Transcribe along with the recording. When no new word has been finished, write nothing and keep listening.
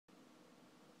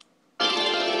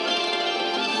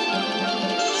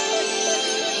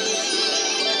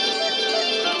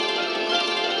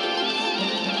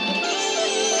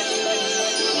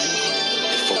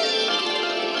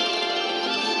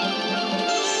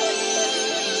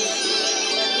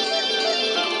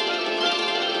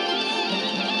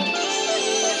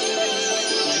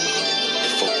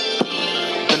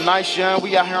nice, young.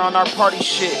 We out here on our party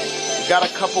shit. We got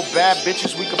a couple bad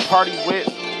bitches we can party with.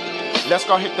 Let's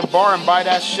go hit the bar and buy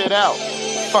that shit out.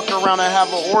 Fuck around and have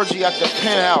an orgy at the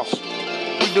penthouse.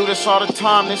 We do this all the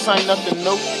time, this ain't nothing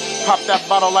new. Pop that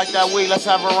bottle like that weed, let's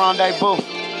have a rendezvous.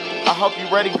 I hope you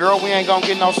ready, girl, we ain't gonna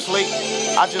get no sleep.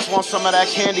 I just want some of that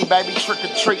candy, baby, trick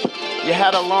or treat. You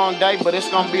had a long day, but it's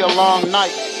gonna be a long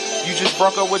night. You just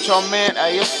broke up with your man,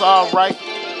 hey, it's alright.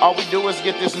 All we do is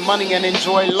get this money and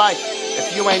enjoy life.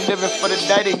 If you ain't living for the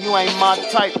day, then you ain't my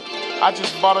type. I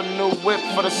just bought a new whip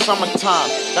for the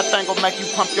summertime. That thing gon' make you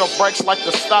pump your brakes like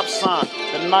the stop sign.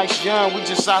 The nice young, we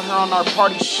just out here on our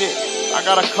party shit. I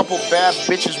got a couple bad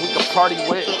bitches we can party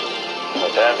with.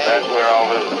 But that's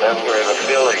where the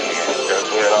feeling is.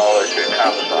 That's where all this shit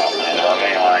comes from. You know what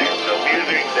I mean? Like, the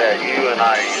music that you and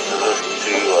I used to listen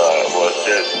to was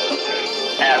just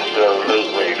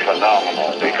absolutely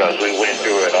phenomenal because we went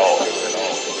through it all.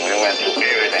 We went through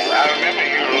everything. I remember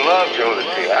you loved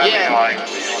Jodeci. I mean, like,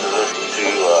 we used to listen to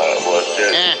was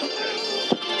just...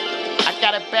 I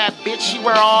got a bad bitch, she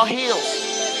wear all heels.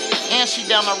 And she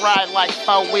down the ride like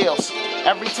 4 wheels.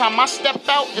 Every time I step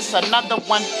out, it's another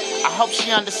one. I hope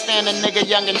she understand a nigga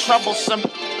young and troublesome.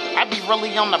 I be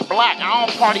really on the block, I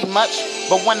don't party much.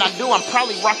 But when I do, I'm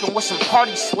probably rocking with some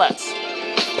party sluts.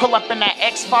 Pull up in that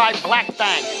X5 black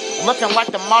thing, looking like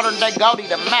the modern day Goldie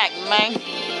the Mac, man.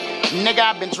 Nigga,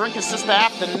 I've been drinking since the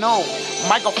afternoon.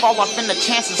 Might go fall off in the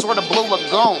Chances or the Blue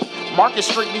Lagoon. Market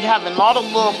Street be having all the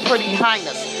little pretty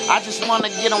hyenas. I just wanna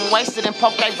get them wasted and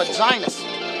poke their vaginas.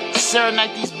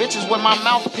 Serenade these bitches with my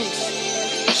mouthpiece.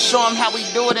 Show them how we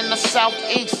do it in the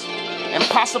southeast.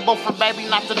 Impossible for baby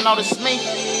not to notice me.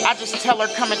 I just tell her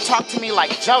come and talk to me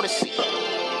like Jodeci.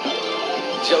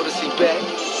 Jodeci back.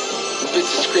 The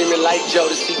bitches screaming like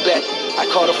Jodeci back. I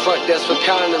call the front desk for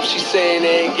condoms. She saying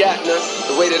they ain't got none.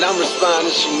 The way that I'm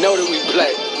responding, she know that we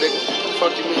black. Nigga,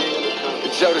 fuck you mean?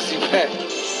 Jodeci back.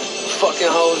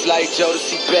 Fucking hoes like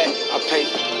Jodeci back. I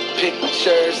paint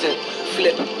pictures and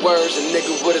flip words. A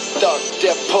nigga would've thought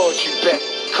that poetry back.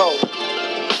 Cold.